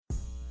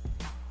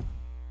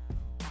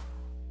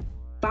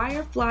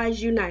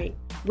Fireflies Unite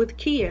with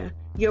Kia,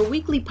 your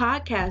weekly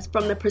podcast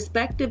from the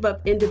perspective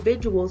of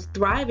individuals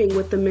thriving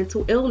with a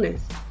mental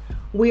illness.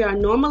 We are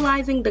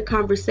normalizing the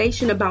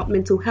conversation about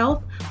mental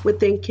health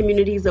within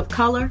communities of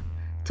color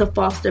to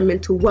foster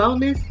mental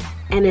wellness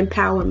and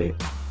empowerment.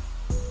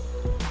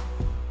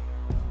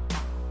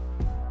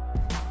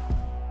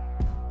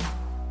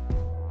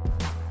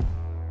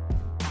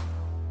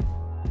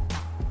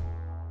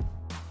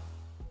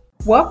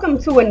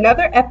 Welcome to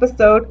another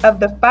episode of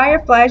the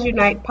Fireflies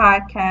Unite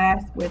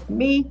podcast with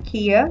me,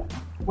 Kia,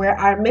 where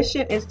our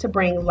mission is to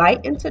bring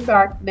light into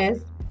darkness,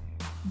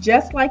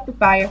 just like the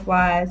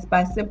fireflies,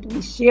 by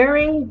simply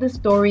sharing the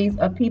stories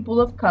of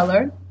people of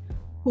color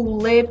who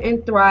live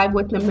and thrive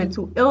with a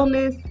mental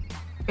illness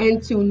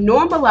and to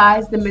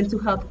normalize the mental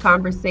health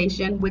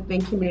conversation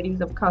within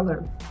communities of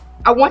color.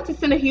 I want to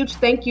send a huge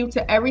thank you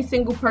to every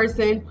single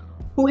person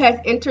who has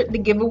entered the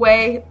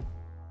giveaway.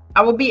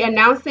 I will be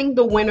announcing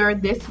the winner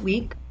this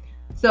week.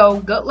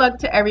 So good luck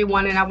to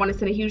everyone. And I want to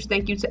send a huge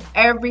thank you to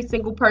every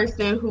single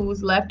person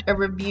who's left a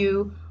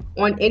review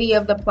on any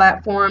of the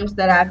platforms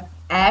that I've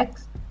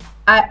asked.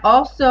 I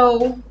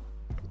also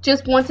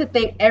just want to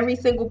thank every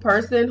single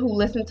person who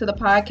listened to the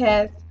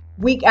podcast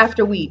week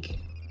after week.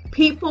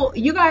 People,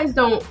 you guys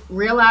don't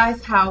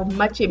realize how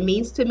much it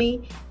means to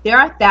me. There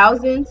are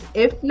thousands,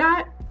 if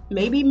not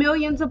maybe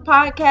millions of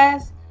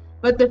podcasts.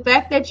 But the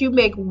fact that you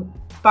make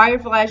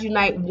Fireflies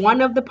Unite one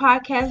of the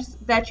podcasts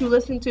that you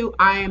listen to,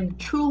 I am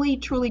truly,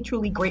 truly,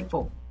 truly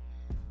grateful.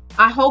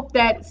 I hope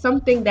that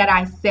something that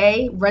I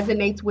say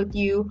resonates with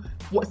you,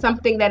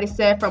 something that is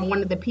said from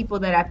one of the people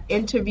that I've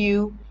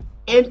interviewed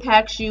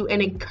impacts you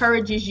and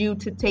encourages you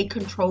to take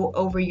control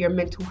over your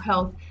mental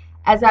health.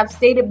 As I've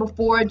stated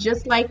before,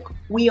 just like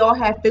we all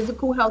have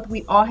physical health,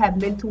 we all have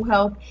mental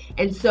health.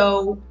 And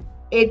so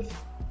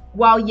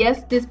while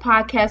yes, this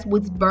podcast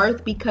was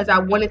birthed because I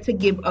wanted to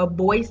give a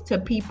voice to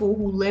people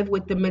who live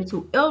with the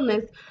mental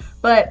illness,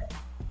 but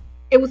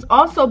it was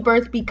also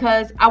birthed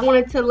because I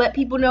wanted to let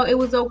people know it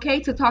was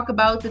okay to talk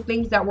about the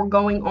things that were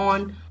going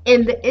on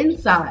in the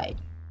inside.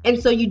 And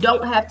so you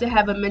don't have to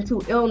have a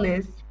mental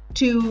illness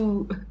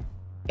to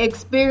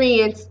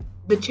experience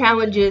the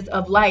challenges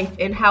of life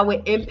and how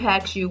it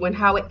impacts you and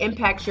how it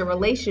impacts your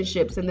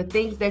relationships and the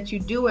things that you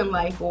do in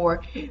life.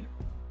 Or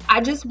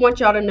I just want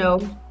y'all to know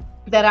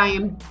that I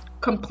am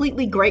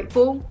completely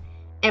grateful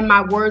and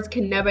my words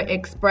can never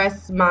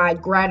express my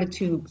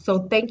gratitude. So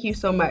thank you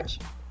so much.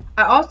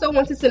 I also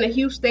want to send a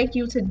huge thank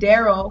you to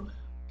Daryl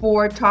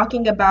for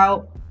talking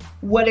about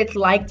what it's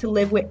like to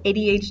live with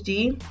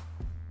ADHD.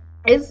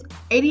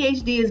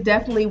 ADHD is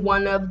definitely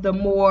one of the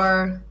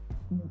more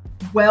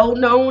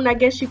well-known, I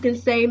guess you can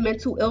say,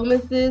 mental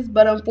illnesses,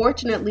 but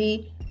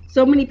unfortunately,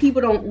 so many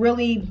people don't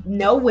really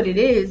know what it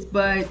is,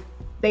 but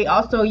they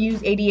also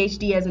use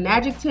ADHD as an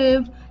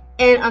adjective.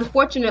 And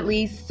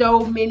unfortunately,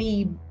 so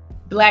many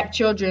Black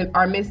children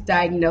are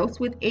misdiagnosed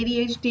with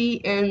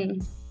ADHD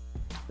in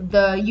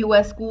the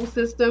U.S. school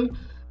system.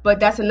 But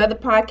that's another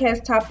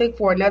podcast topic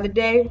for another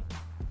day.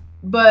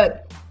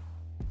 But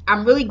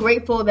I'm really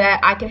grateful that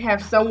I can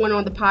have someone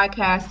on the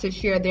podcast to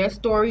share their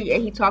story.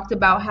 And he talked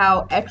about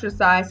how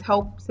exercise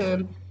helps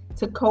him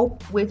to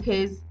cope with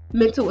his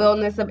mental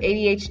illness of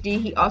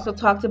ADHD. He also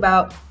talked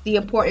about the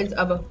importance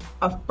of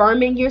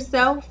affirming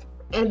yourself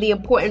and the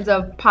importance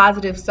of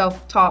positive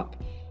self-talk.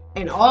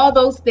 And all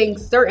those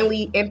things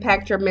certainly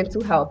impact your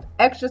mental health.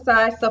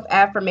 Exercise,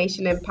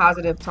 self-affirmation, and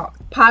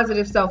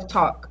positive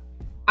self-talk.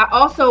 I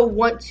also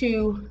want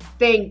to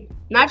thank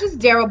not just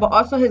Daryl, but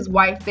also his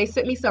wife. They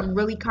sent me some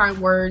really kind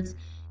words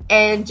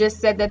and just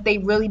said that they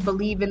really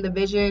believe in the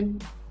vision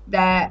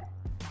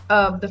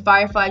of the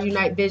Fireflies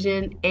Unite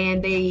vision,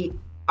 and they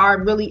are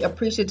really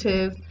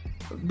appreciative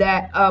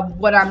of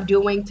what I'm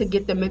doing to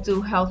get the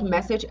mental health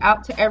message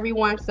out to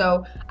everyone.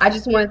 So I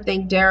just want to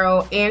thank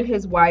Daryl and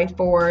his wife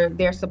for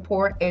their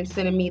support and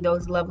sending me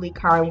those lovely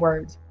kind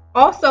words.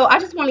 Also, I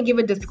just want to give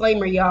a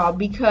disclaimer, y'all,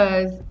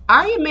 because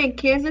I am in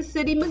Kansas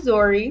City,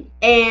 Missouri,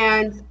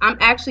 and I'm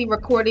actually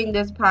recording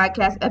this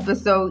podcast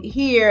episode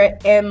here,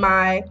 and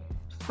my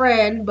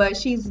friend, but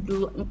she's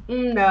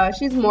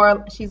more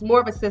of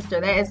a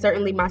sister. That is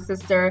certainly my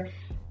sister,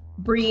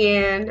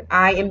 Brienne.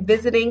 I am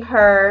visiting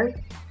her.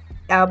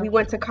 We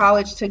went to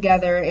college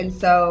together, and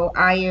so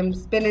I am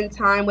spending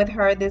time with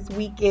her this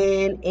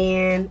weekend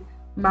and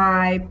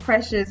my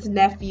precious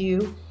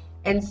nephew.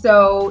 And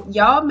so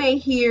y'all may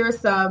hear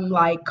some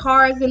like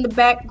cars in the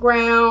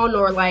background,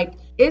 or I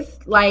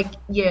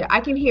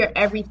can hear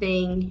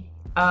everything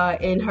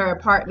in her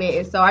apartment.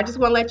 And so I just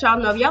want to let y'all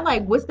know, if y'all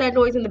like, what's that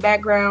noise in the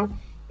background?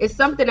 It's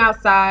something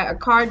outside, a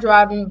car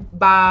driving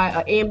by,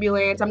 an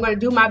ambulance. I'm going to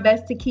do my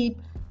best to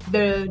keep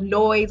the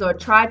noise or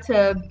try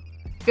to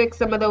fix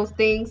some of those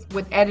things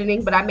with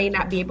editing, but I may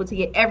not be able to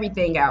get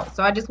everything out.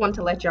 So I just wanted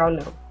to let y'all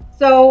know.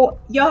 So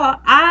y'all,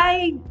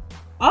 I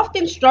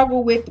often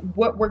struggle with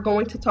what we're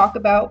going to talk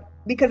about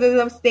because, as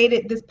I've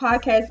stated, this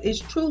podcast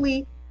is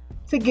truly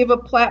to give a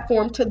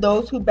platform to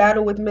those who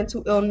battle with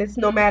mental illness,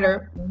 no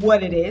matter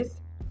what it is,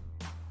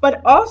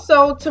 but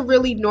also to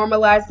really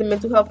normalize the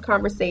mental health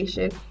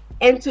conversation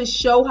and to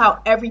show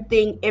how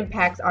everything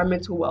impacts our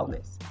mental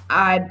wellness.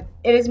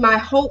 It is my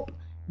hope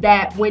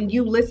that when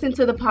you listen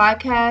to the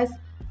podcast,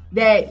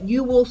 that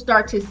you will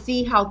start to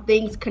see how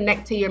things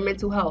connect to your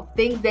mental health,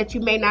 things that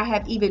you may not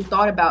have even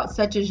thought about,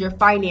 such as your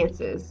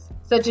finances,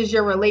 such as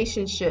your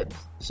relationships,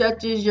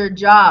 such as your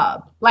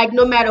job, like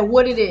no matter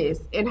what it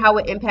is and how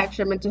it impacts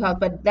your mental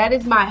health. But that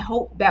is my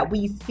hope, that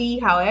we see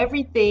how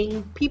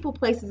everything, people,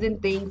 places,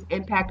 and things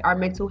impact our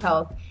mental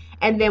health.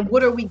 And then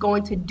what are we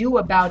going to do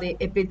about it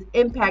if it's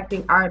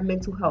impacting our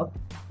mental health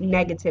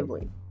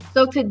negatively?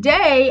 So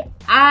today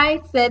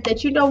I said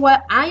that, you know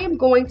what, I am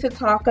going to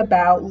talk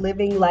about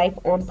living life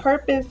on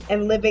purpose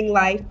and living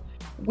life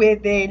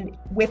with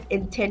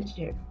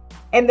intention.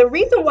 And the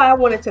reason why I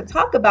wanted to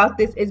talk about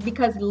this is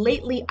because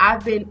lately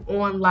I've been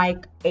on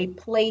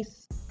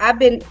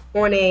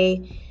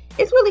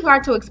it's really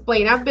hard to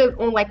explain. I've been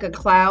on like a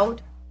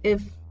cloud,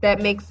 if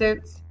that makes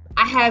sense.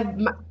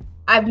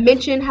 I've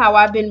mentioned how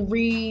I've been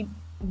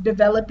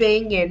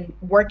redeveloping and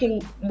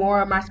working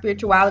more on my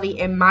spirituality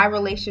and my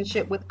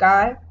relationship with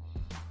God.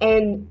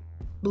 And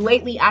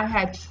lately I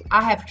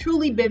have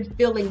truly been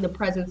feeling the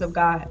presence of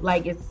God.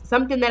 Like, it's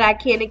something that I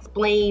can't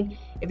explain.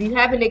 If you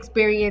haven't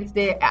experienced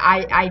it,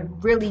 I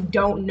really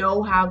don't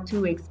know how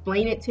to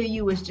explain it to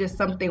you. It's just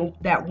something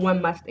that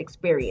one must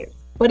experience.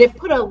 But it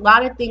put a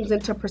lot of things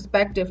into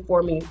perspective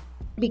for me,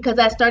 because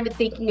I started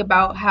thinking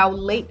about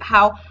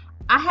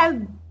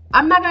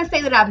I'm not going to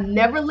say that I've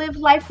never lived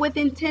life with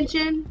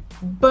intention,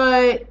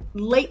 but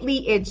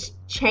lately it's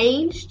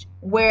changed,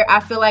 where I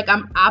feel like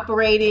I'm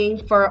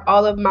operating, for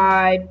all of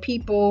my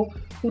people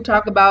who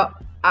talk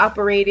about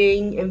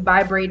operating and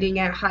vibrating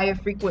at higher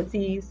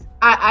frequencies.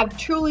 I've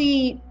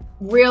truly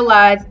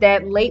realized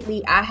that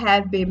lately I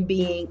have been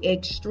being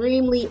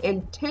extremely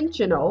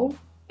intentional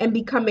and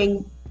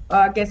becoming,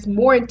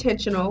 more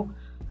intentional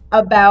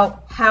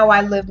about how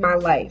I live my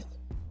life.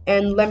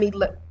 And let me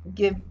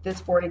give this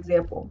for an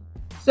example.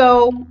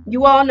 So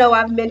you all know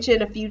I've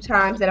mentioned a few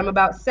times that I'm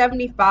about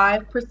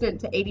 75%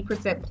 to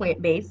 80%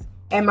 plant-based.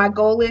 And my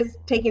goal is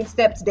taking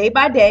steps day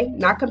by day,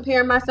 not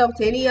comparing myself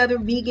to any other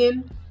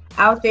vegan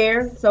out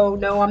there. So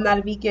no, I'm not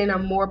a vegan.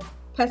 I'm more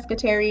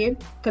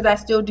pescatarian, because I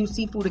still do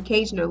seafood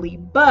occasionally.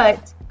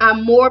 But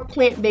I'm more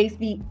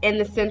plant-based in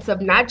the sense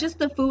of not just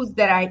the foods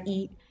that I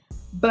eat,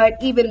 but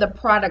even the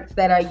products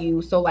that I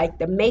use. So like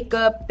the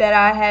makeup that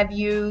I have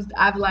used,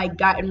 I've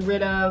gotten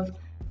rid of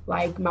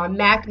like my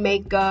MAC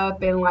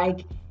makeup and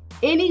like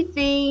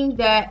anything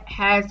that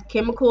has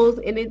chemicals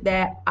in it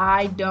that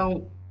I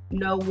don't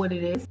know what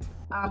it is.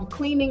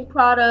 Cleaning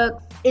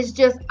products. It's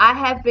just, I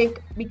have been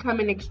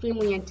becoming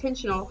extremely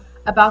intentional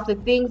about the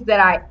things that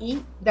I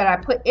eat, that I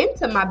put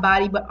into my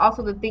body, but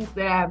also the things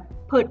that I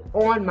put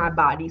on my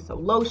body. So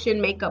lotion,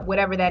 makeup,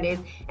 whatever that is.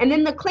 And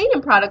then the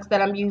cleaning products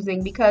that I'm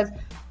using, because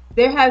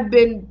there have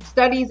been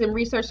studies and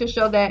research to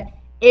show that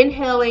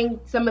inhaling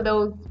some of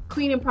those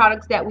cleaning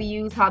products that we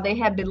use, how they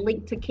have been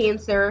linked to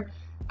cancer.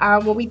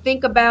 When we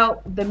think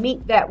about the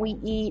meat that we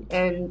eat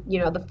and,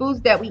 the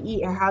foods that we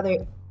eat and how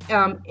they're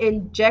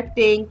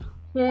injecting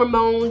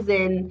hormones,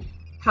 and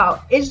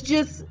how it's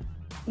just,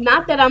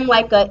 not that I'm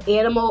like an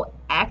animal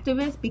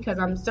activist, because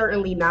I'm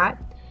certainly not,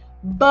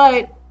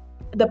 but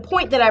the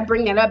point that I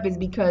bring that up is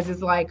because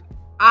it's like,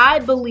 I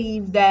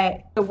believe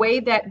that the way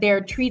that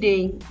they're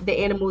treating the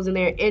animals and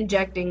they're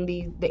injecting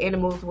the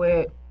animals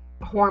with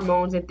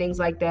hormones and things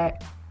like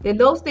that, then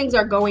those things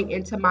are going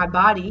into my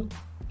body,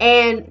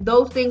 and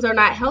those things are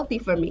not healthy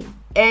for me.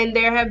 And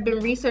there have been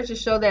research to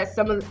show that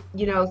some of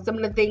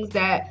the things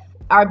that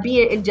are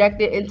being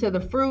injected into the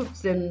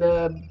fruits and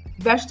the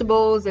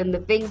vegetables and the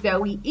things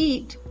that we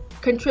eat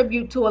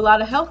contribute to a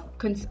lot of health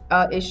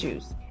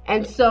issues.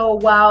 And so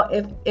while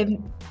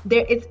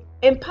it's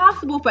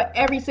impossible for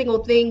every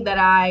single thing that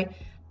I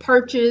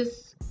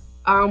purchase,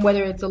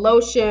 whether it's a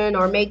lotion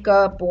or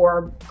makeup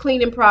or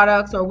cleaning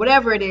products or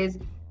whatever it is,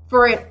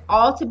 for it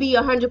all to be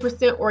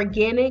 100%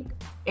 organic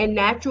and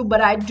natural,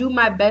 but I do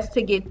my best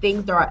to get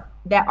things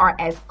that are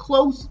as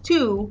close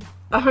to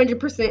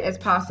 100% as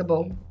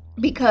possible,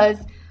 because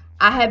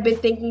I have been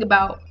thinking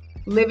about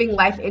living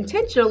life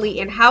intentionally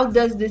and how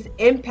does this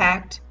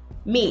impact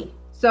me.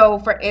 So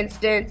for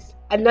instance,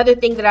 another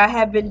thing that I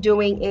have been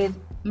doing is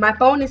my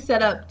phone is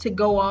set up to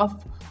go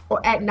off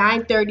or at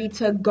 9:30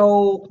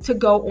 to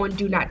go on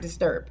Do Not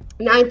Disturb,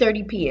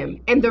 9:30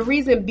 p.m. And the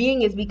reason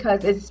being is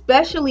because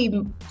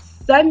especially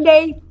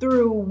Sunday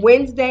through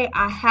Wednesday,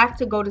 I have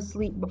to go to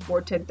sleep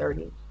before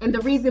 10:30. And the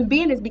reason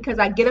being is because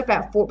I get up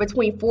at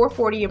between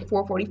 4:40 and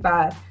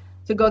 4:45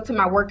 to go to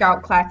my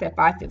workout class at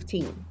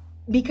 5:15.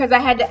 Because I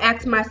had to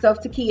ask myself,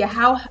 Takia,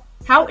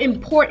 how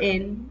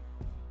important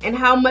and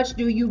how much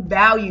do you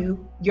value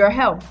your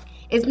health?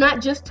 It's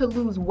not just to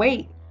lose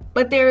weight,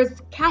 but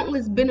there's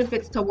countless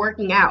benefits to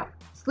working out.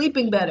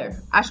 Sleeping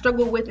better. I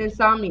struggle with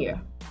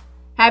insomnia.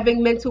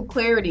 Having mental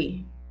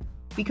clarity.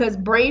 Because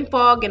brain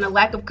fog and a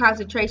lack of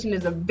concentration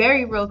is a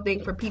very real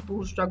thing for people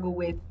who struggle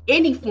with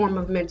any form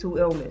of mental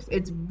illness.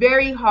 It's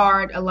very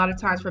hard a lot of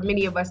times for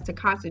many of us to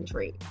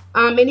concentrate.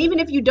 And even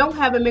if you don't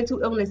have a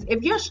mental illness,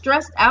 if you're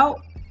stressed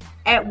out,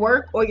 at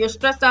work or you're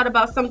stressed out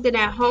about something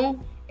at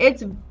home,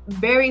 it's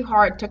very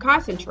hard to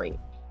concentrate.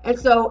 And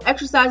so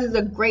exercise is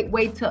a great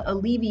way to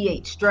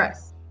alleviate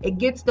stress. It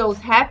gets those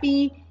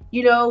happy,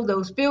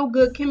 those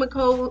feel-good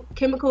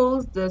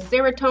chemicals, the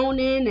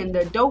serotonin and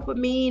the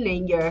dopamine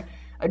and your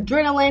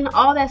adrenaline,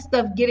 all that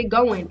stuff, get it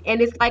going.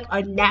 And it's like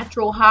a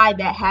natural high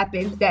that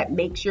happens that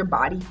makes your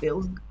body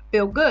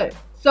feel good.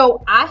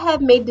 So I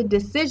have made the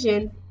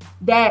decision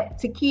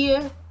that,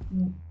 Takia,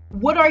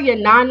 what are your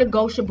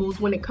non-negotiables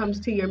when it comes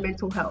to your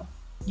mental health?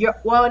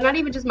 Not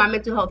even just my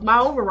mental health, my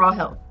overall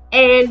health.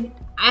 And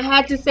I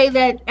had to say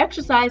that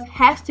exercise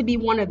has to be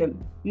one of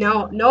them.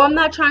 No, I'm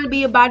not trying to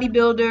be a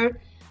bodybuilder.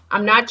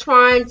 I'm not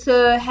trying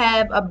to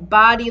have a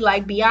body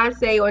like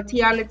Beyonce or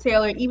Tiana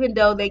Taylor, even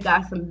though they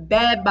got some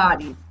bad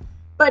bodies.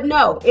 But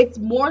no, it's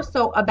more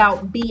so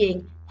about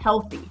being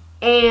healthy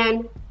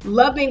and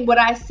loving what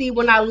I see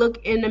when I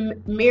look in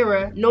the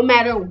mirror, no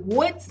matter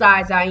what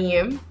size I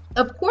am.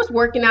 Of course,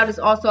 working out is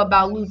also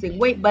about losing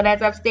weight, but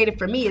as I've stated,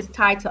 for me, it's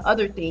tied to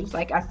other things.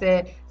 Like I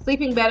said,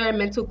 sleeping better,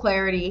 mental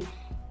clarity,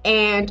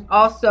 and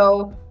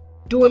also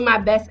doing my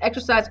best.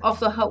 Exercise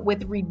also help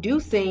with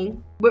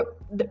reducing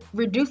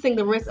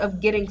the risk of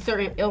getting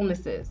certain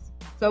illnesses.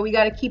 So we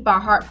got to keep our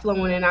heart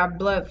flowing and our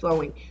blood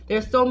flowing.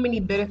 There's so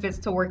many benefits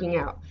to working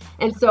out.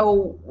 And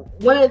so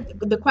one of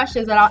the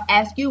questions that I'll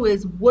ask you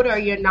is, what are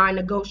your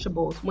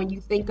non-negotiables when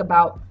you think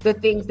about the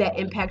things that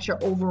impact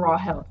your overall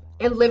health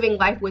and living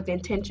life with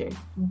intention?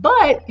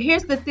 But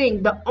here's the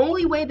thing. The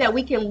only way that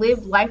we can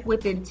live life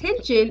with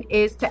intention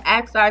is to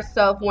ask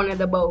ourselves one of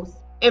the most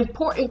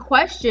important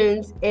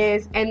questions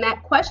and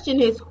that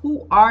question is,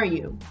 who are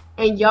you?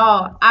 And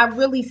y'all, I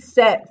really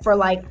sat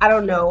for I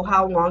don't know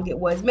how long it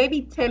was,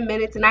 maybe 10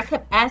 minutes. And I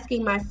kept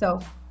asking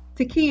myself,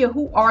 Takia,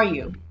 who are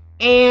you?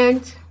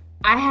 And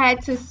I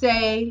had to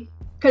say,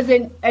 because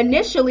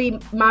initially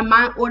my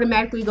mind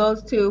automatically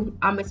goes to,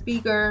 I'm a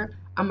speaker,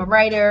 I'm a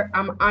writer,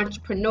 I'm an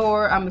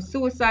entrepreneur, I'm a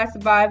suicide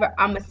survivor,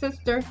 I'm a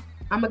sister,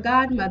 I'm a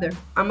godmother,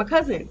 I'm a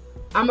cousin,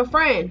 I'm a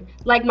friend.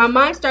 My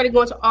mind started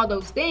going to all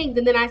those things.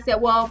 And then I said,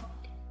 well,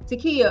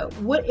 Takia,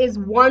 what is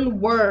one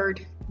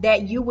word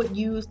that you would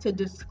use to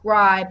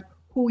describe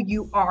who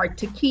you are?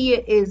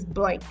 Takia is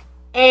blank.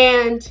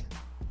 And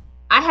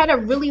I had a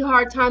really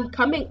hard time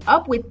coming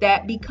up with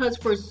that because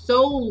for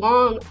so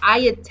long I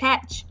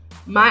attach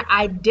my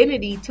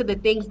identity to the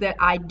things that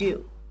I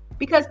do.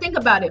 Because think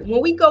about it,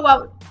 when we go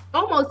out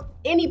almost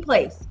any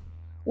place,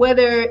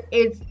 whether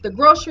it's the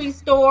grocery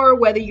store,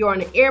 whether you're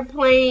on an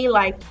airplane,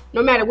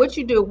 no matter what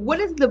you do, what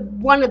is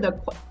one of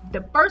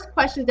the first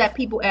questions that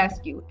people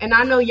ask you? And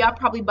I know y'all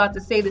probably about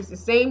to say this the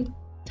same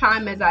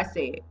time as I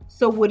say it.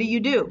 So what do you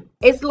do?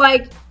 It's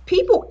like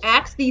people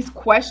ask these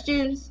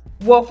questions.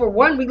 Well, for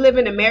one, we live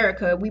in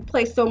America. We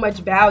place so much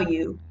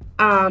value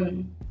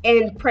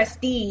and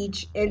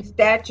prestige and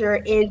stature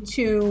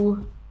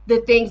into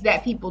the things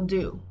that people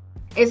do.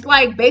 It's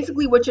like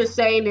basically what you're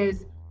saying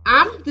is,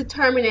 I'm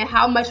determining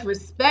how much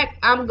respect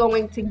I'm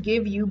going to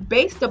give you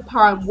based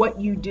upon what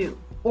you do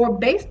or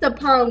based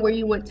upon where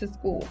you went to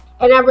school.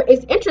 And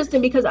it's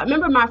interesting because I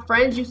remember my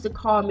friends used to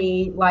call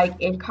me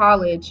in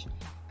college,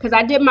 because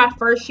I did my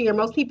first year.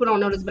 Most people don't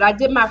know this, but I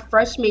did my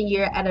freshman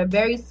year at a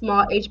very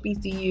small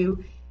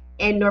HBCU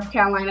in North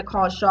Carolina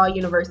called Shaw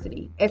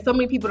University. And so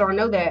many people don't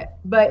know that,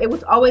 but it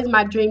was always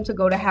my dream to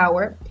go to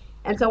Howard.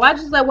 And so I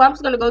just I'm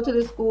just going to go to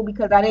this school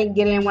because I didn't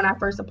get in when I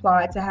first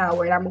applied to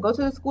Howard. I'm going to go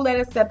to the school that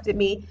accepted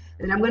me,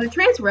 and I'm going to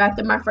transfer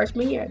after my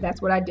freshman year.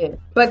 That's what I did.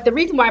 But the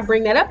reason why I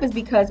bring that up is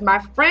because my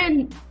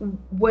friend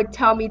would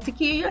tell me,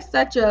 Takia, you're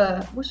such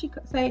a, what's she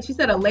saying? She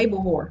said a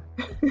label whore.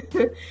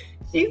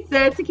 She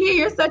said, Takia,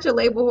 you're such a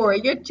label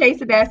whore. You're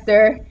chasing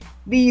after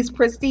these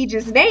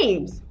prestigious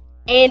names.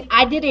 And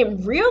I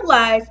didn't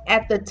realize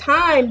at the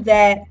time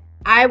that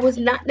I was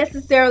not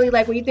necessarily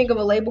when you think of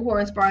a label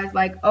whore as far as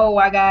oh,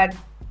 I got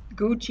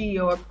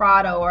Gucci or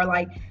Prada or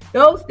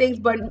those things,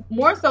 but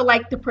more so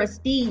the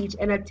prestige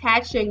and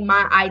attaching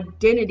my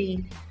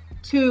identity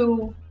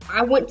to,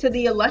 I went to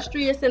the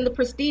illustrious and the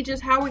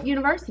prestigious Howard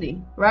University,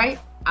 right?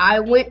 I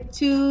went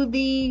to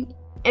the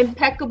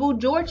impeccable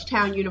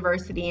Georgetown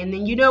University. And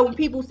then, when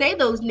people say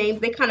those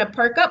names, they kind of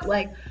perk up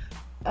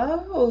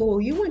oh,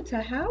 you went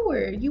to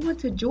Howard, you went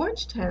to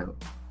Georgetown.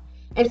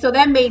 And so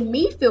that made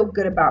me feel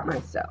good about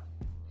myself.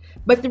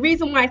 But the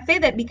reason why I say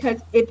that,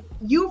 because if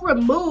you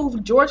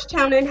remove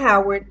Georgetown and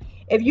Howard,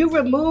 if you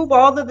remove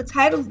all of the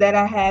titles that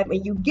I have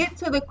and you get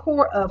to the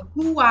core of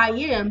who I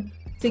am,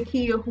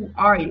 Takia, who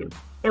are you?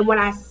 And when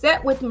I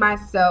sat with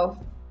myself,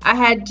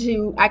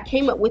 I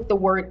came up with the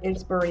word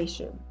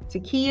inspiration.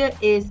 Takia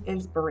is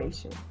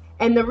inspiration.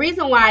 And the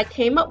reason why I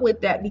came up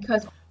with that,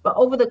 but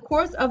over the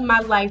course of my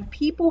life,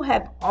 people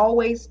have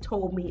always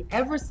told me,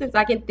 ever since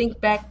I can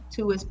think back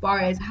to as far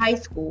as high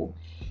school,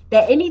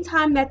 that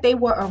anytime that they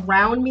were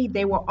around me,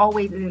 they were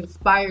always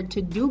inspired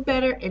to do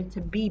better and to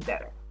be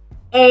better.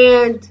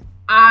 And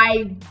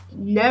I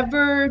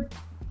never,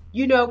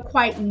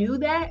 quite knew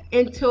that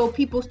until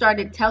people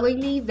started telling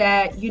me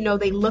that,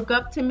 they look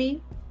up to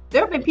me.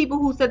 There have been people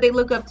who said they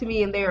look up to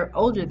me and they're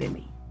older than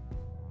me.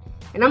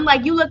 And I'm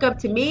like, you look up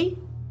to me?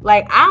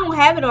 Like, I don't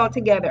have it all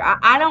together.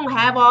 I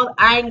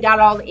ain't got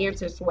all the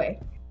answers, Sway.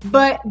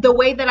 But the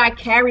way that I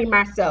carry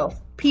myself,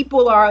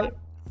 people are,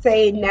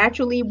 say,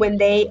 naturally, when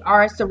they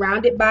are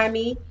surrounded by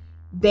me,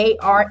 they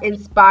are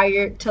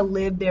inspired to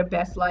live their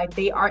best life.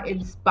 They are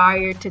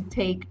inspired to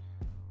take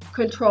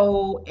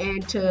control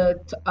and to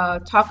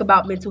talk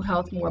about mental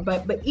health more.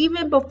 But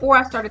even before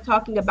I started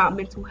talking about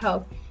mental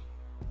health,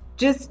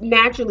 just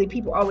naturally,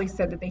 people always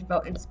said that they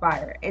felt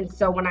inspired. And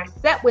so when I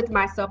sat with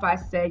myself, I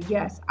said,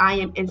 yes, I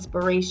am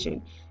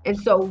inspiration. And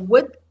so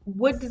what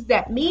does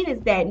that mean is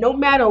that no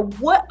matter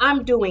what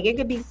I'm doing, it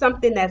could be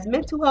something that's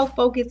mental health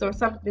focused or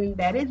something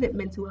that isn't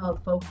mental health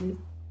focused.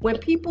 When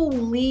people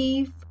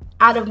leave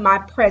out of my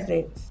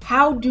presence,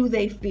 how do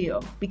they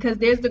feel? Because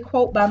there's the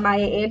quote by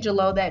Maya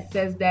Angelou that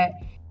says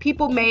that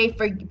people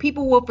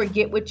will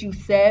forget what you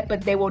said,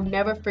 but they will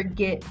never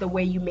forget the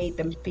way you made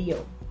them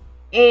feel.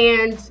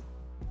 And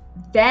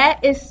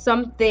that is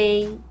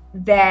something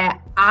that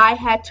I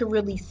had to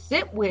really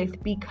sit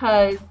with,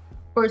 because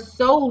for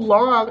so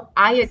long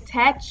I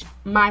attached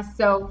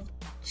myself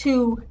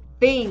to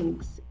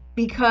things,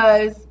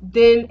 because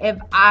then if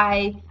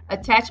I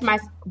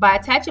by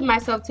attaching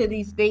myself to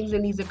these things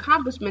and these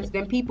accomplishments,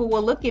 then people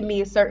will look at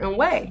me a certain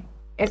way.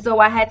 And so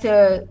I had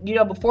to,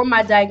 before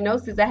my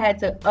diagnosis, I had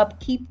to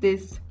upkeep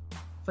this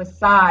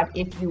facade,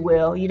 if you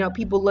will.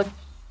 People look,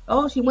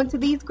 oh, she went to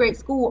these great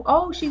schools.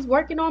 Oh, she's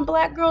working on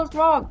Black Girls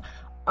Rock.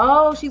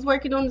 Oh, she's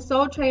working on the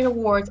Soul Train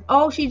Awards.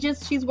 Oh,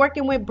 she's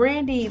working with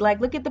Brandy.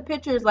 Like, look at the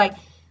pictures. Like,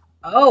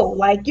 oh,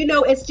 like,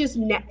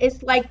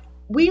 it's like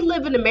we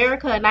live in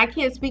America, and I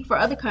can't speak for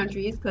other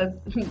countries because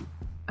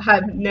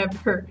I've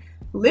never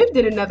lived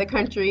in another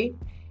country.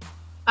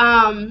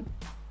 But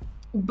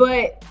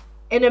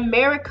in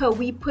America,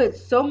 we put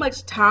so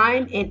much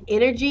time and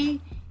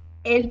energy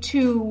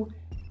into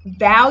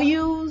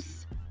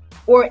values,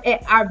 or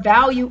our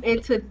value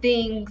into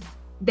things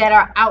that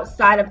are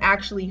outside of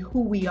actually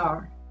who we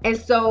are. And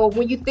so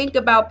when you think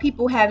about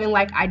people having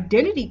like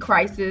identity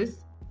crisis,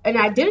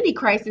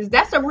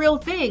 that's a real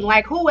thing.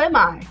 Like, who am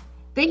I?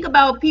 Think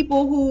about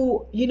people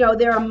who,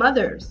 there are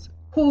mothers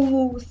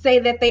who say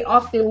that they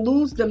often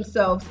lose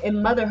themselves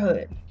in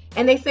motherhood.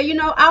 And they say,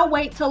 I'll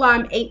wait till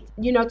I'm 8,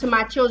 till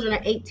my children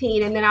are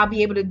 18, and then I'll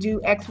be able to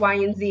do X, Y,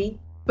 and Z.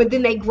 But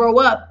then they grow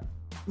up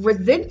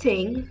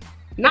resenting,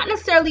 not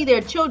necessarily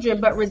their children,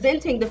 but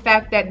resenting the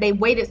fact that they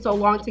waited so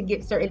long to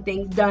get certain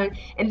things done.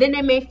 And then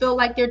they may feel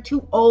like they're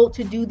too old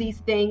to do these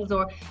things,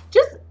 or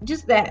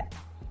just that.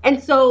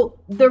 And so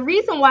the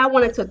reason why I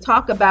wanted to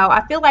talk about,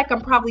 I feel like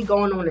I'm probably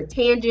going on a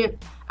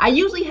tangent. I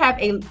usually have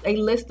a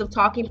list of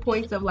talking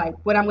points of like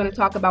what I'm going to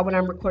talk about when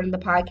I'm recording the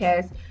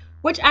podcast,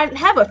 which I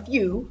have a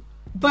few,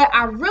 but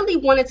I really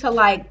wanted to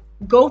like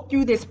go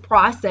through this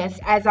process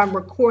as I'm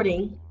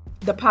recording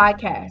the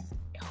podcast.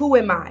 Who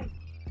am I?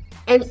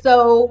 And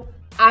so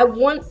I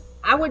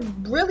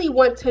would really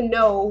want to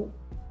know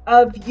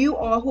of you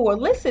all who are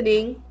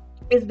listening,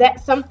 is that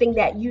something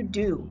that you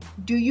do?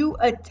 Do you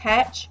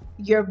attach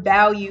your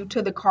value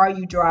to the car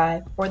you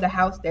drive, or the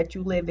house that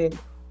you live in,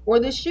 or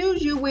the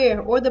shoes you wear,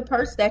 or the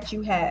purse that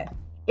you have?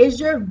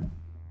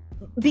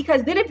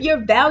 Because then if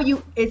your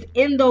value is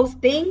in those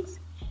things,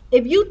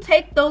 if you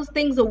take those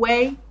things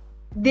away,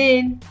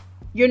 then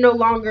you're no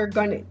longer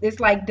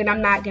then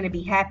I'm not gonna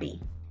be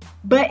happy.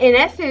 But in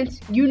essence,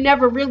 you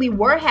never really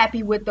were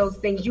happy with those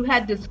things. You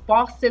had this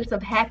false sense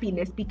of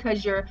happiness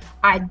because your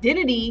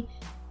identity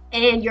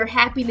and your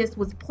happiness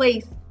was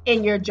placed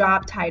in your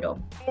job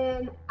title.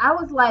 And I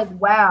was like,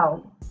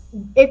 wow,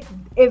 if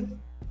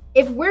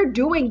we're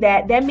doing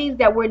that, that means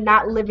that we're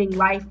not living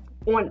life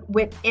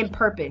in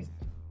purpose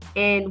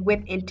and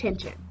with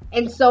intention.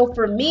 And so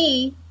for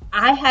me,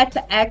 I had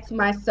to ask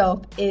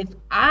myself, if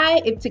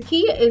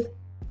Takia is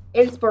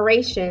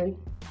inspiration,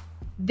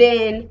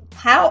 then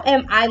how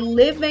am I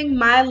living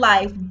my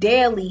life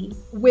daily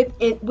with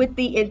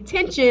the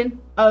intention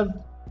of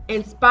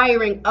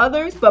inspiring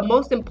others, but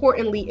most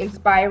importantly,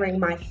 inspiring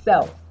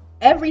myself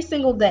every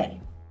single day?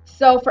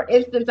 So for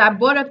instance, I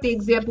brought up the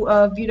example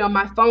of,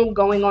 my phone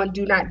going on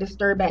Do Not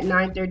Disturb at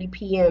 9:30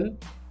 p.m.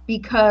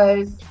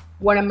 because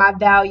one of my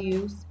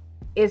values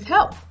is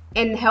health.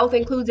 And health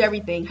includes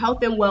everything,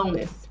 health and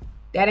wellness.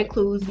 That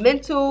includes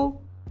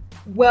mental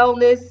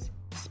wellness,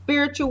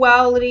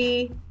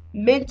 spirituality,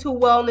 mental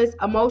wellness,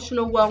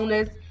 emotional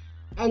wellness.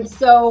 And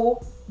so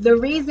the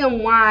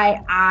reason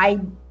why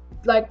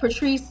like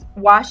Patrice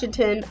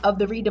Washington of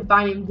the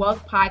Redefining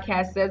Wealth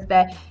podcast says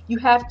that you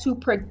have to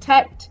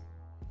protect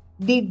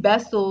the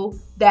vessel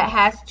that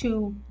has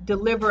to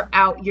deliver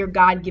out your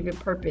God-given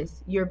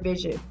purpose, your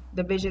vision,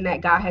 the vision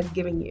that God has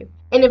given you.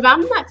 And if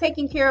I'm not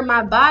taking care of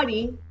my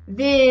body,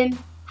 then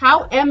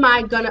how am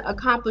I going to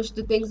accomplish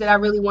the things that I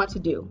really want to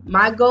do?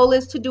 My goal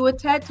is to do a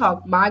TED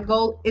Talk. My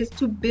goal is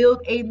to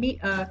build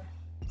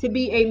to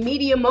be a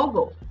media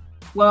mogul.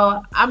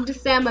 Well, I'm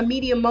just saying I'm a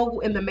media mogul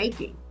in the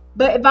making.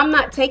 But if I'm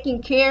not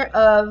taking care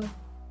of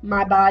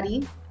my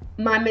body,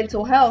 my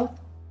mental health,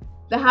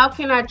 then how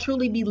can I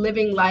truly be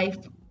living life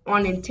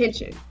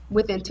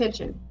with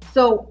intention?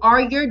 So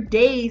are your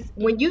days,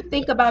 when you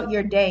think about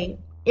your day,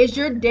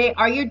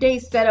 Are your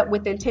days set up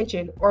with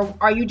intention, or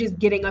are you just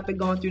getting up and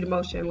going through the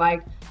motion?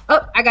 Like,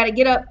 oh, I gotta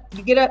get up,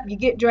 you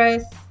get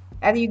dressed.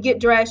 After you get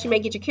dressed, you may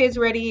get your kids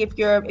ready if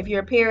you're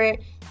a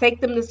parent,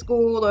 take them to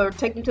school or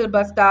take them to the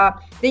bus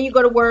stop. Then you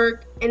go to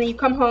work, and then you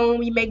come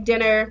home, you make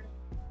dinner,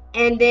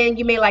 and then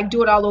you may like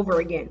do it all over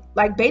again.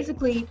 Like,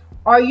 basically,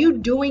 are you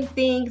doing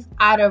things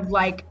out of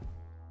like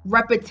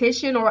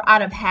repetition or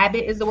out of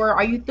habit is the word?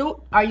 Are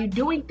you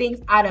doing things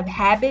out of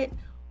habit,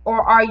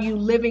 or are you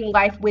living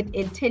life with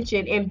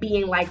intention and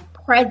being like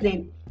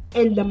present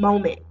in the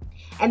moment?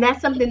 And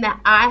that's something that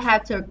I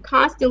have to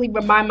constantly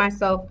remind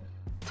myself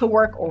to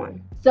work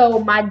on. So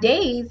my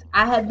days,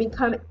 I have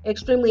become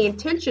extremely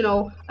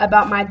intentional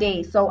about my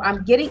days. So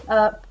I'm getting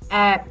up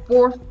at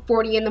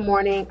 4:40 in the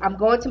morning. I'm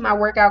going to my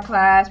workout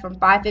class from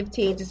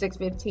 5:15 to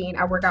 6:15.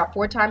 I work out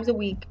 4 times a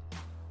week.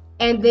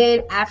 And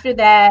then after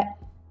that,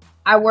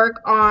 I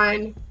work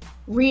on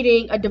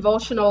reading a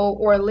devotional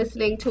or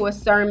listening to a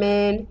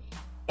sermon.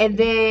 And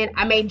then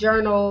I may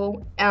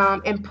journal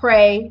and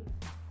pray.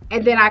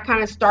 And then I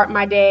kind of start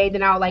my day.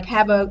 Then I'll like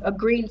have a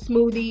green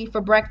smoothie for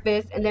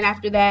breakfast. And then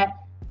after that,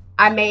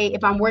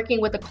 if I'm working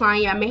with a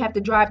client, I may have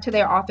to drive to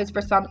their office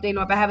for something.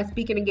 Or if I have a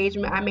speaking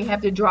engagement, I may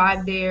have to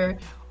drive there.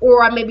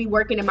 Or I may be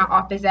working in my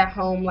office at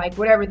home, like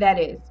whatever that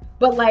is.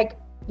 But like,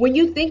 when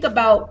you think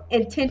about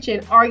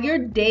intention, are your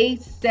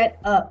days set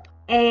up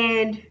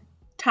and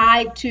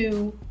tied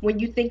to, when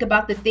you think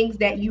about the things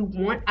that you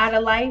want out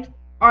of life,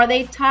 are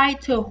they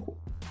tied to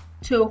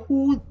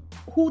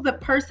who the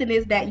person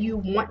is that you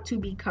want to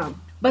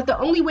become? But the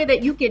only way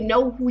that you can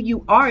know who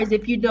you are is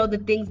if you know the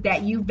things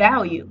that you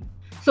value.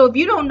 So if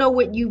you don't know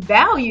what you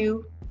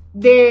value,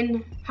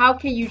 then how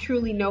can you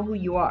truly know who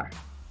you are?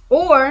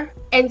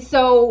 And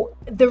so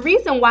the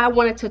reason why I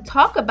wanted to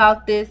talk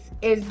about this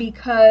is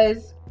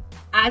because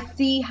I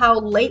see how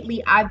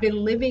lately I've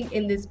been living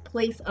in this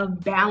place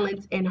of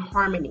balance and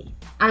harmony.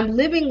 I'm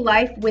living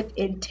life with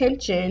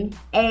intention,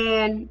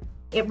 and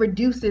it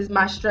reduces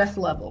my stress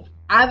level.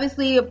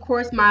 Obviously, of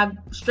course, my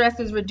stress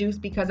is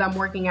reduced because I'm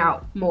working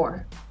out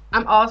more.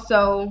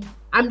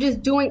 I'm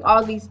just doing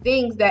all these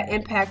things that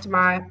impact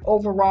my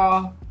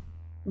overall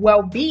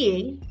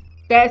well-being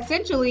that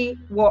essentially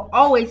will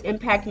always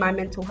impact my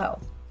mental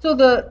health. So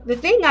the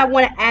thing I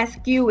want to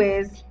ask you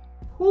is,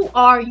 who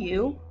are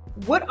you?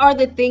 What are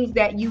the things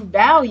that you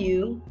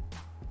value?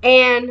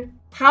 And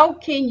how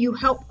can you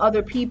help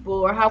other people,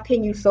 or how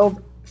can you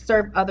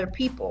serve other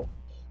people?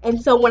 And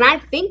so when I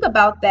think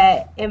about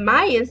that, in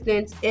my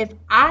instance, if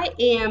I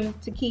am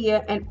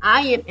Takia and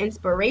I am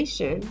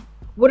inspiration,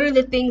 what are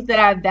the things that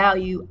I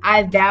value?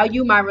 I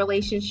value my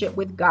relationship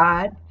with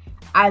God.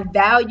 I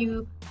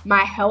value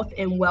my health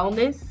and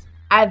wellness.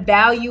 I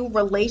value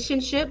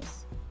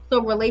relationships.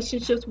 So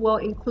relationships will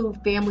include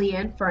family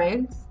and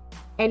friends,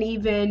 and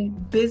even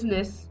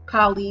business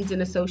colleagues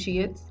and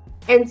associates.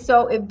 And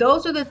so if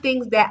those are the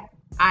things that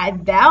I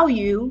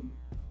value,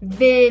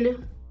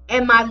 then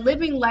am I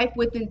living life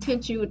with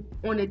intention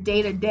on a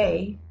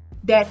day-to-day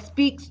that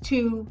speaks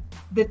to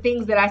the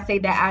things that I say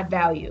that I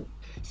value?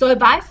 So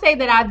if I say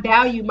that I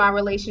value my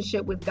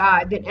relationship with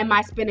God, then am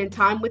I spending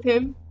time with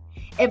Him?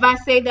 If I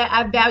say that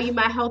I value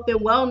my health and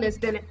wellness,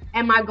 then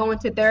am I going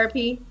to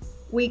therapy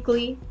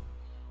weekly?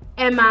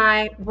 Am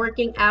I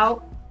working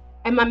out?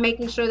 Am I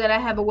making sure that I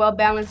have a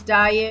well-balanced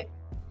diet?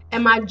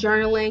 Am I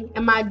journaling?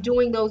 Am I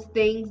doing those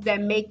things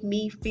that make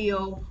me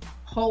feel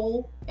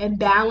whole and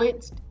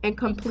balanced and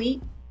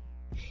complete?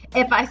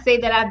 If I say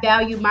that I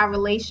value my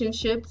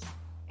relationships,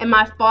 am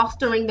I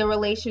fostering the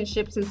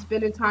relationships and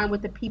spending time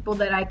with the people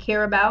that I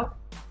care about?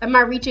 Am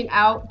I reaching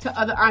out to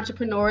other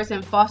entrepreneurs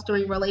and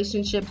fostering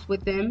relationships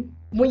with them?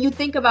 When you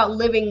think about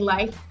living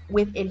life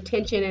with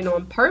intention and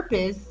on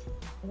purpose,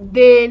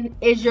 then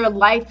is your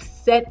life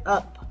set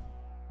up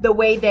the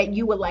way that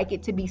you would like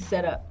it to be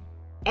set up?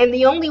 And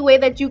the only way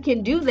that you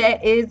can do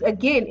that is,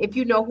 again, if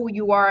you know who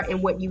you are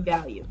and what you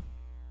value.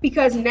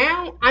 Because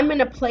now I'm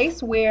in a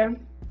place where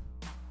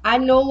I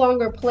no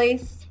longer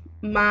place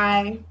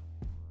my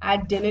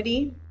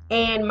identity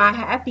and my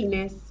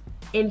happiness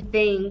in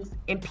things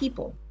and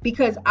people.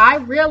 Because I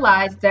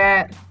realize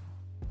that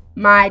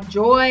my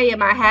joy and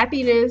my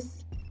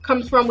happiness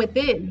comes from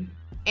within.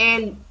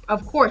 And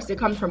of course, it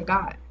comes from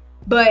God.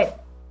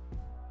 But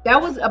that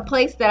was a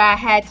place that I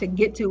had to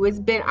get to.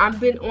 I've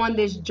been on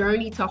this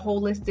journey to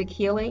holistic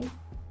healing.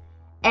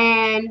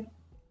 And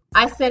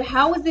I said,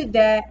 how is it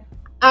that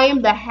I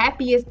am the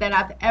happiest that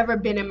I've ever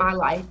been in my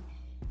life?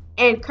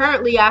 And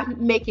currently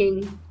I'm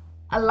making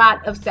a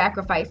lot of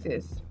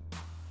sacrifices.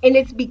 And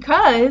it's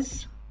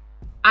because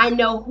I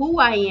know who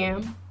I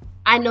am.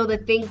 I know the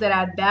things that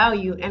I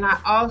value. And I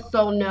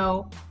also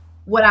know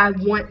what I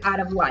want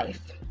out of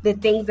life, the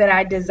things that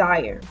I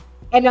desire.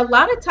 And a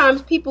lot of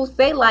times people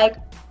say like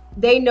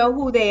they know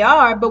who they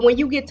are, but when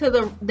you get to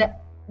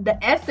the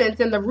essence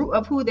and the root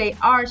of who they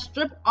are,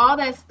 strip all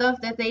that stuff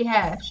that they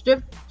have.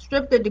 Strip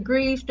the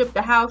degree, strip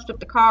the house, strip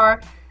the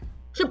car,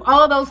 strip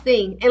all of those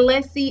things, and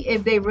let's see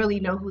if they really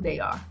know who they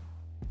are.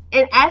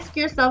 And ask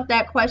yourself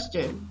that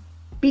question,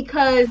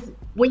 because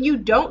when you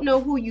don't know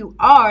who you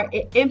are,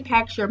 it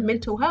impacts your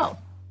mental health.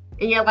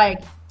 And you're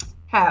like,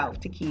 how,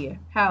 Takia?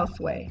 How,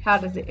 Sway? How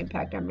does it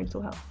impact our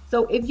mental health?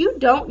 So if you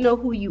don't know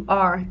who you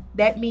are,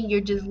 that means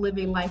you're just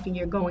living life and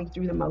you're going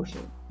through the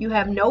motion. You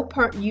have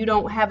you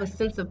don't have a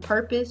sense of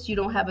purpose. You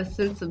don't have a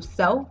sense of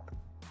self.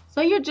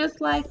 So you're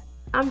just like,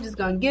 I'm just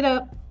going to get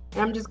up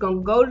and I'm just going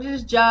to go to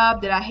this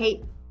job that I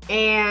hate.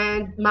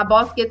 And my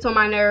boss gets on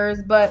my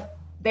nerves, but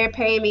they're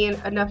paying me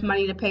enough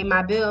money to pay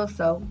my bills.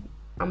 So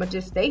I'm going to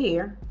just stay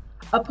here.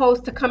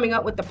 Opposed to coming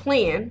up with a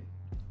plan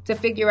to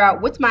figure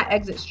out what's my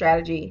exit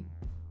strategy.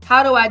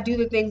 How do I do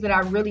the things that I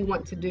really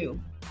want to do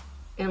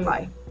in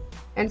life?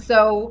 And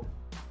so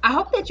I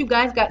hope that you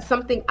guys got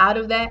something out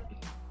of that.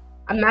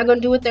 I'm not going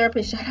to do a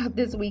therapist shout out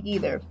this week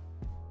either.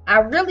 I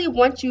really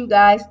want you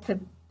guys to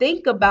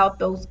think about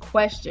those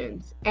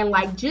questions and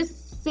like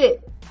just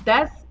sit.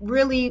 That's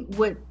really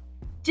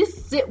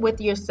just sit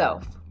with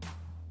yourself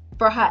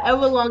for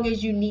however long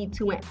as you need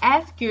to and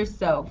ask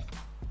yourself,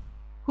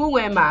 who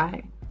am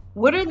I?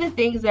 What are the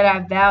things that I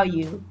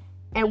value?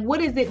 And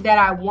what is it that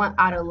I want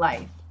out of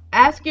life?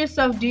 Ask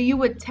yourself, do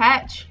you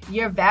attach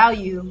your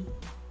value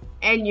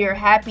and your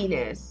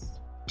happiness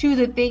to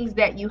the things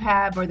that you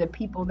have or the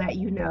people that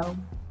you know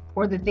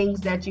or the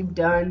things that you've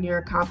done, your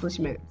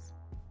accomplishments?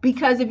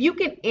 Because if you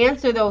can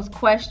answer those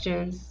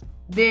questions,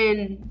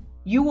 then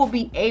you will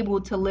be able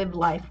to live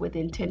life with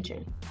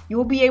intention. You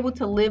will be able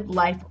to live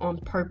life on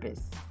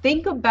purpose.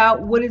 Think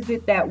about what is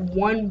it, that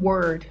one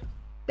word,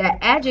 that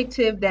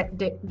adjective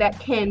that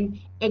can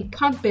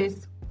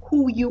encompass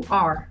who you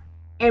are.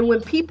 And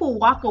when people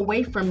walk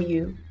away from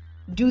you,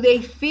 do they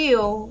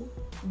feel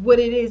what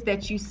it is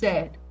that you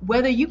said?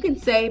 Whether you can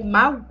say,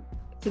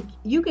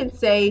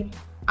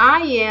 I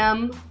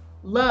am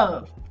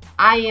love,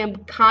 I am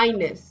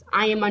kindness,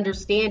 I am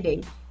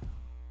understanding.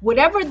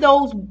 Whatever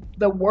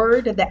the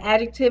word or the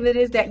adjective it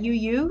is that you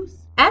use,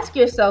 ask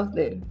yourself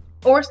then,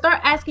 or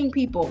start asking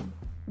people,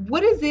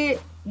 what is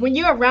it when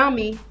you're around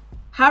me?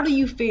 How do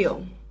you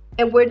feel?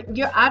 And when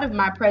you're out of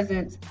my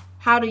presence,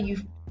 how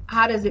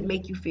does it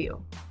make you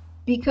feel?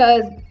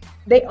 Because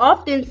they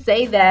often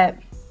say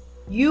that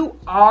you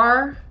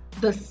are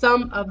the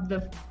sum of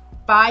the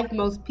 5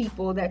 most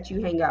people that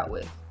you hang out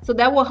with. So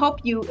that will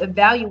help you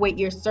evaluate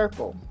your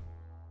circle.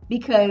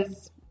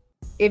 Because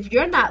if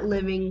you're not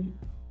living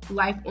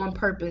life on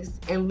purpose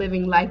and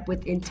living life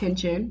with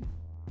intention,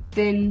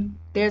 then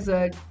there's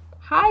a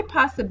high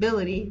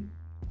possibility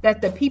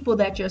that the people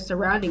that you're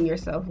surrounding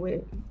yourself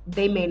with,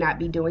 they may not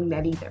be doing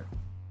that either.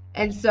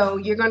 And so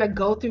you're going to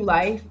go through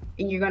life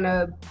and you're going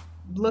to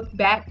look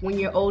back when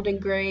you're old and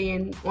gray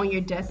and on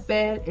your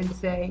deathbed and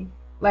say,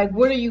 like,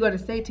 what are you going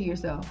to say to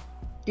yourself?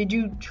 Did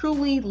you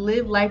truly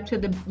live life to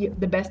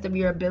the best of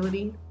your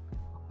ability?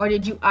 Or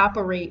did you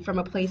operate from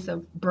a place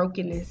of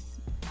brokenness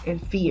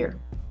and fear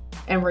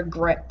and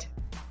regret?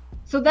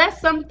 So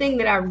that's something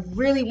that I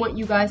really want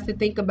you guys to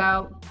think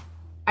about.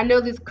 I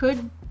know this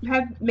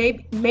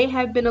may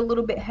have been a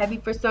little bit heavy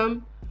for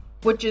some,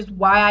 which is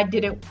why I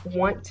didn't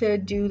want to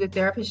do the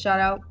therapist shout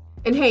out.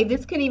 And hey,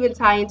 this can even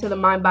tie into the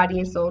mind, body,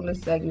 and soul in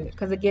this segment,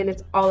 because again,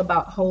 it's all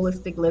about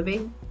holistic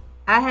living.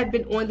 I have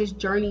been on this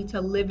journey to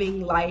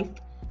living life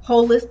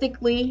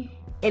holistically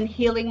and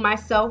healing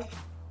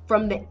myself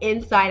from the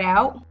inside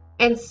out.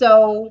 And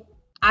so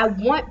it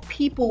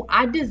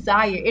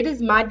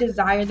is my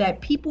desire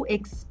that people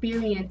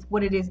experience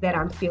what it is that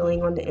I'm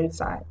feeling on the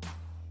inside.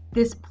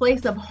 This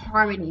place of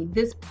harmony,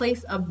 this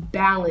place of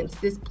balance,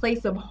 this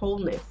place of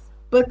wholeness.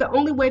 But the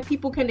only way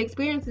people can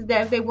experience is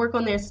that if they work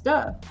on their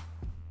stuff.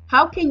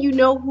 How can you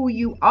know who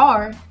you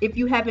are if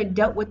you haven't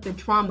dealt with the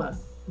trauma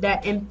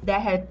that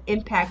has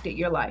impacted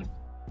your life?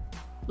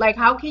 Like,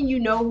 how can you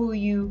know who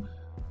you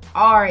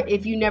are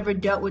if you never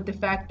dealt with the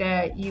fact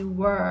that you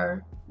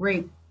were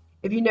raped?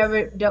 If you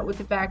never dealt with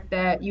the fact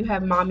that you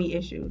have mommy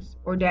issues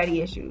or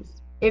daddy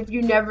issues? If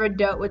you never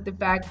dealt with the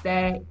fact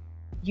that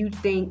you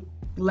think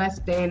less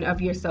than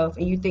of yourself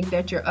and you think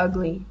that you're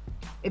ugly?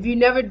 If you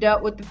never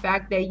dealt with the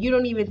fact that you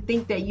don't even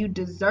think that you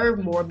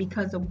deserve more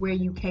because of where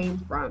you came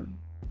from?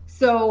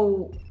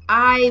 So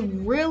I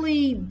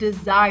really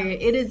desire,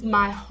 it is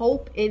my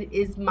hope, it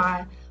is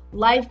my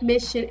life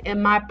mission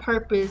and my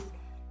purpose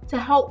to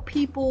help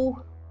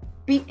people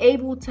be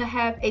able to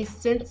have a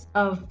sense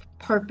of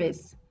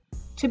purpose,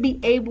 to be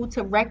able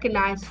to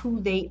recognize who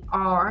they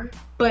are.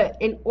 But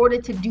in order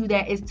to do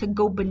that is to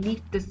go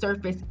beneath the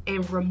surface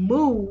and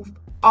remove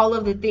all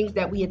of the things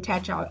that we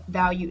attach our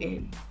value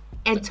in,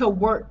 and to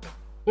work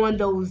on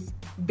those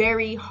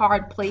very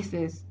hard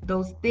places,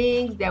 those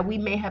things that we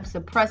may have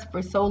suppressed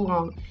for so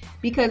long.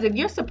 Because if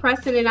you're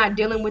suppressing and not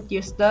dealing with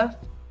your stuff,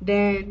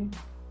 then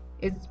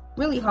it's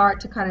really hard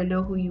to kind of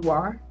know who you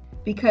are.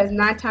 Because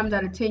 9 times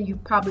out of 10,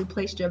 you've probably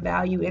placed your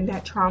value in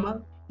that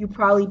trauma. You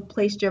probably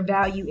placed your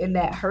value in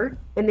that hurt.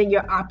 And then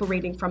you're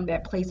operating from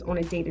that place on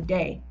a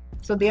day-to-day.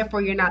 So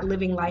therefore, you're not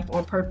living life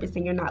on purpose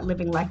and you're not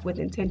living life with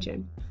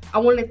intention. I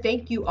want to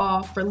thank you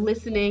all for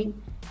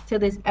listening to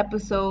this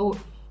episode.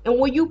 And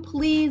will you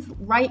please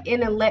write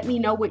in and let me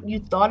know what you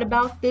thought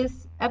about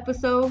this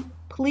episode?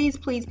 Please,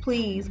 please,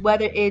 please,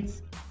 whether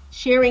it's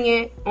sharing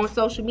it on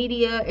social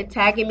media and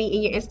tagging me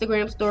in your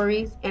Instagram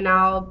stories, and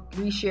I'll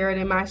reshare it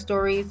in my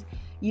stories.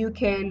 You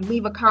can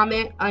leave a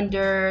comment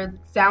under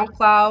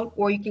SoundCloud,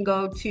 or you can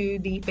go to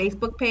the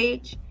Facebook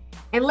page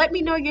and let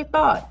me know your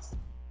thoughts.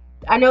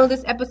 I know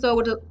this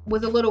episode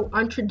was a little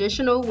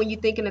untraditional when you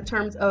think in the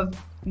terms of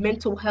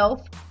mental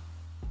health,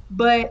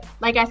 but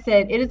like I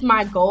said, it is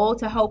my goal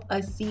to help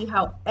us see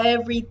how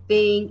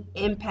everything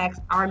impacts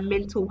our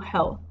mental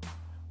health.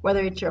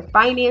 Whether it's your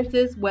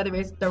finances, whether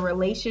it's the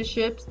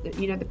relationships,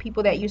 the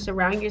people that you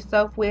surround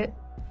yourself with,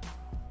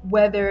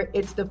 whether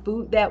it's the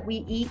food that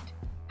we eat,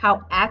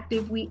 how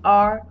active we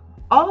are,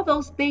 all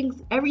those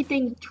things,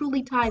 everything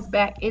truly ties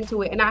back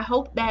into it. And I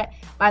hope that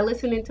by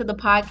listening to the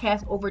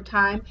podcast over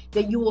time,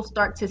 that you will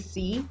start to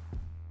see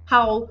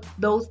how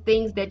those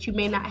things that you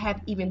may not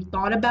have even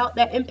thought about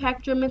that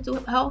impact your mental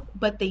health,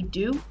 but they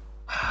do.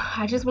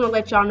 I just want to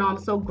let y'all know I'm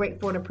so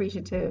grateful and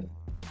appreciative.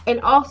 And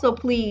also,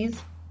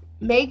 please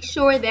make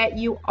sure that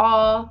you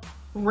all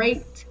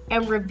rate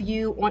and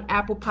review on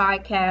Apple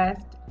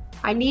Podcast.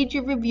 I need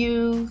your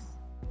reviews.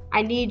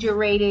 I need your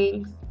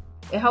ratings.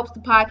 It helps the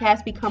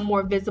podcast become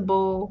more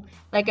visible.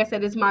 Like I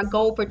said, it's my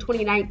goal for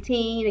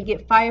 2019 to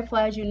get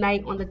Fireflies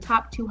Unite on the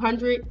top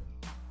 200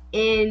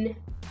 in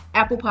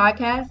Apple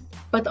Podcasts.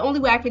 But the only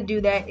way I can do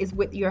that is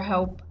with your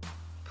help.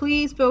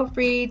 Please feel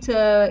free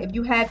to, if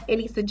you have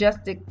any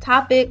suggested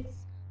topics,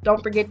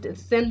 don't forget to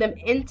send them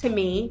in to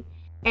me.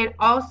 And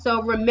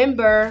also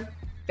remember,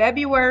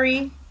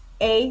 February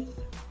 8th,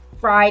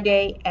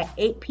 Friday at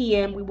 8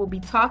 p.m., we will be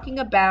talking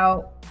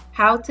about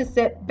how to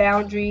set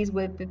boundaries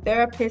with the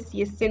therapist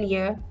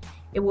Yesenia.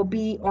 It will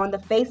be on the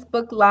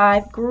Facebook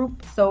Live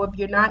group. So if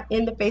you're not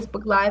in the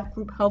Facebook Live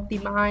group, Healthy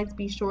Minds,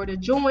 be sure to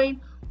join.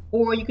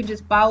 Or you can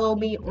just follow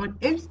me on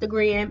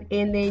Instagram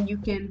and then you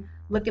can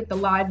look at the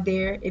live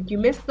there. If you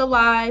missed the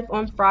live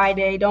on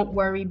Friday, don't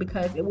worry,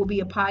 because it will be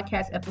a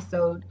podcast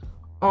episode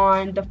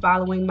on the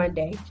following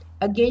Monday.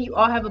 Again, you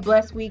all have a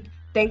blessed week.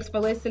 Thanks for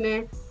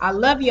listening. I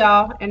love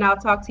y'all, and I'll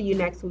talk to you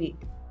next week.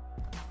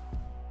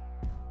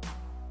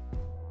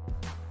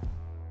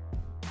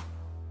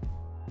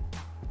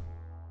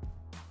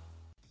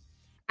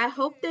 I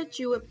hope that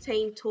you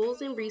obtain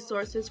tools and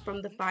resources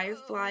from the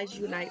Fireflies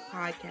Unite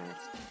podcast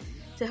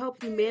to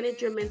help you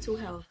manage your mental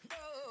health.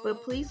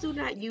 But please do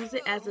not use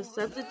it as a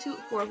substitute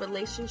for a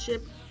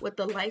relationship with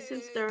a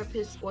licensed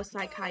therapist or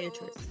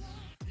psychiatrist.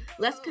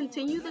 Let's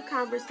continue the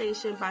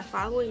conversation by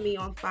following me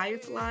on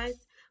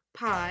Fireflies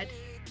Pod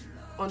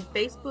on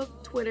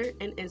Facebook, Twitter,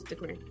 and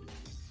Instagram.